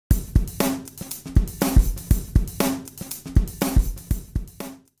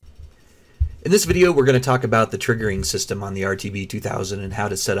In this video, we're going to talk about the triggering system on the RTB2000 and how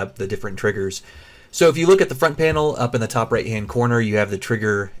to set up the different triggers. So if you look at the front panel up in the top right hand corner, you have the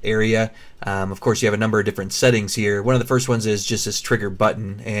trigger area. Of course, you have a number of different settings here. One of the first ones is just this trigger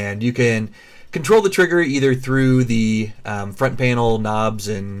button, and you can control the trigger either through the front panel knobs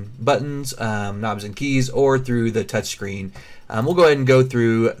and buttons, knobs and keys, or through the touchscreen. We'll go ahead and go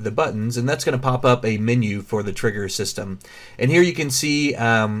through the buttons, and that's going to pop up a menu for the trigger system. And here you can see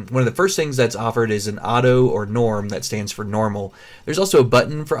one of the first things that's offered is an auto or norm. That stands for normal. There's also a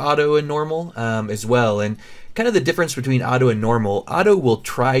button for auto and normal as well. And kind of the difference between auto and normal, auto will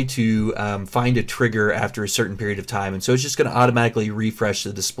try to find a trigger after a certain period of time, and so it's just going to automatically refresh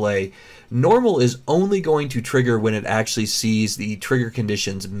the display. Normal is only going to trigger when it actually sees the trigger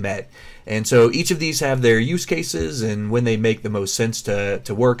conditions met. And so each of these have their use cases and when they make the most sense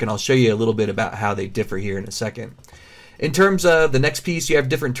to work, and I'll show you a little bit about how they differ here in a second. In terms of the next piece, you have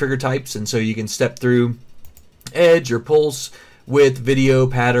different trigger types, and so you can step through edge or pulse, with video,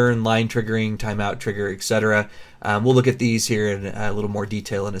 pattern, line triggering, timeout trigger, etc. We'll look at these here in a little more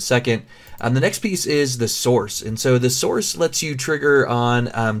detail in a second. The next piece is the source, and so the source lets you trigger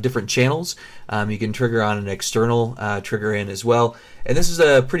on different channels. You can trigger on an external trigger in as well, and this is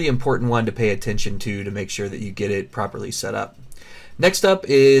a pretty important one to pay attention to make sure that you get it properly set up. Next up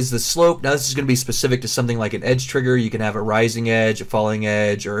is the slope. Now this is going to be specific to something like an edge trigger. You can have a rising edge, a falling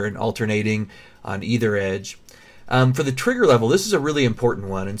edge, or an alternating on either edge. For the trigger level, this is a really important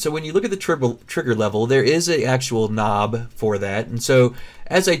one, and so when you look at the trigger level, there is an actual knob for that. And so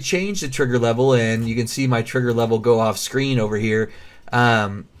as I change the trigger level, and you can see my trigger level go off screen over here,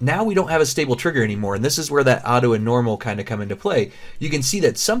 now we don't have a stable trigger anymore, and this is where that auto and normal kind of come into play. You can see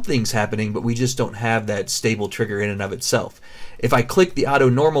that something's happening, but we just don't have that stable trigger in and of itself. If I click the auto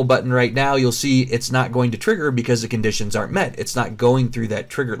normal button right now, you'll see it's not going to trigger because the conditions aren't met. It's not going through that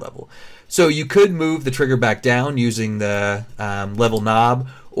trigger level. So you could move the trigger back down using the level knob,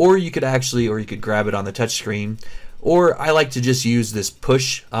 or you could grab it on the touch screen. Or I like to just use this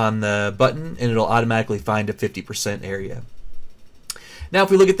push on the button, and it'll automatically find a 50% area. Now if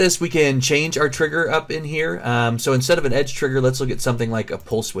we look at this, we can change our trigger up in here. So instead of an edge trigger, let's look at something like a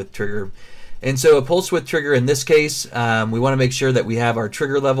pulse width trigger. And so a pulse width trigger in this case, we want to make sure that we have our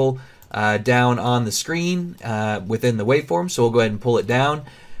trigger level down on the screen within the waveform. So we'll go ahead and pull it down.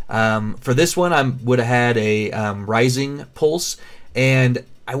 For this one, I would have had a rising pulse, and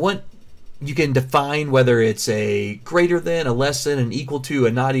you can define whether it's a greater than, a less than, an equal to,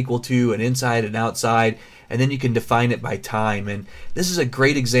 a not equal to, an inside, an outside, and then you can define it by time. And this is a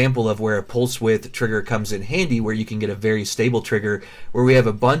great example of where a pulse width trigger comes in handy, where you can get a very stable trigger where we have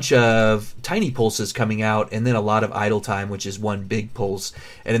a bunch of tiny pulses coming out and then a lot of idle time, which is one big pulse.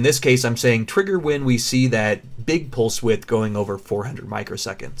 And in this case, I'm saying trigger when we see that big pulse width going over 400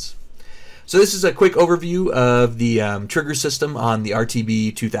 microseconds. So this is a quick overview of the trigger system on the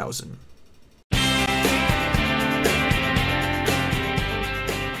RTB2000.